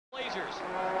Blazers.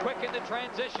 Quick in the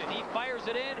transition. He fires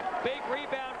it in. Big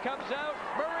rebound comes out.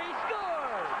 Murray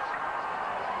scores!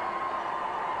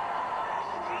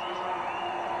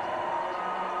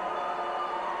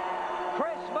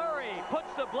 Chris Murray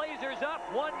puts the Blazers up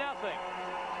 1-0.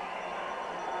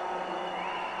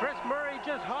 Chris Murray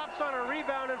just hops on a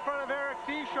rebound in front of Eric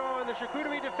Fichault, and the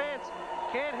Chicoutimi defense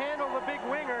can't handle the big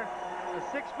winger. The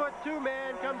 6'2"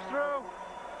 man comes through.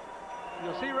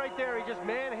 You'll see right there, he just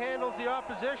manhandles the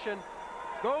opposition.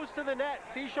 Goes to the net.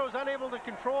 Fichault's unable to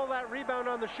control that rebound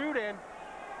on the shoot-in.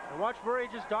 And watch Murray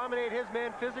just dominate his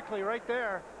man physically right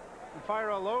there and fire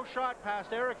a low shot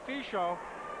past Eric Fichault.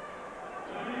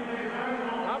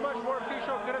 Not much more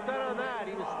Fichault could have done on that.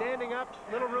 He was standing up,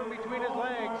 little room between his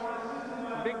legs.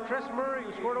 Big Chris Murray,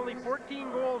 who scored only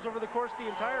 14 goals over the course of the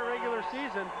entire regular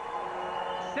season,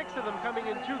 6 of them coming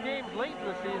in 2 games late in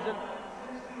the season.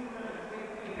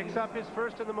 Picks up his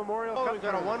first in the Memorial Cup. We've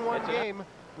got a 1-1 game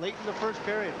late in the first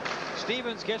period.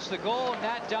 Stevens gets the goal.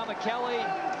 Nat Damakelli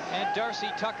and Darcy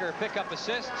Tucker pick up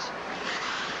assists.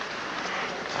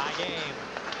 Tie game.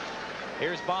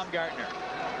 Here's Baumgartner.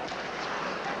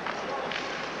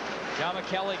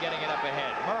 Damakelli getting it up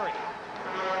ahead. Murray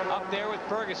up there with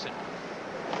Ferguson.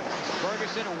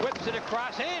 Ferguson whips it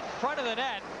across in front of the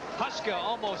net. Huska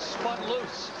almost spun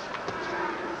loose.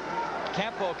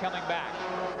 Campo coming back.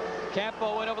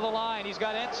 Campo went over the line. He's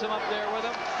got Ensom up there with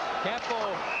him.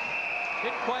 Campo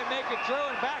didn't quite make it through,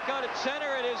 and back out at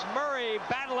center it is Murray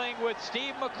battling with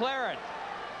Steve McLaren.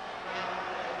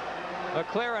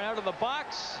 McLaren out of the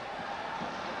box,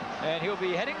 and he'll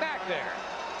be heading back there.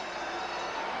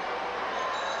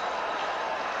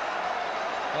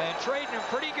 And trading him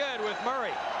pretty good with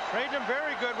Murray. Trading him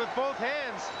very good with both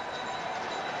hands.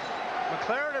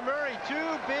 McLaren and Murray, 2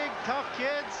 big, tough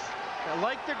kids that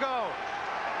like to go.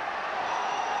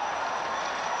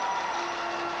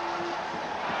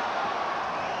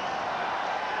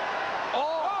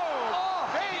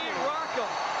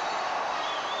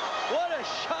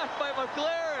 Shot by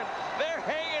McLaren. They're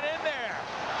hanging in there.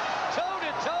 Toe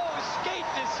to toe, skate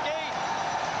to skate.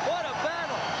 What a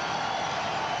battle.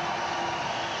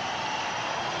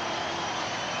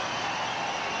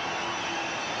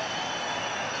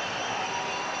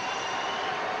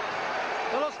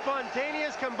 Little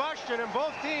spontaneous combustion, and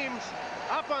both teams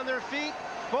up on their feet.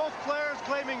 Both players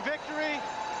claiming victory.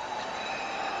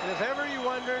 And if ever you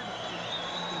wondered,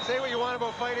 you can say what you want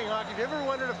about fighting hockey. If you ever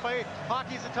wondered if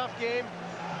hockey's a tough game,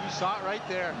 you saw it right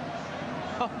there.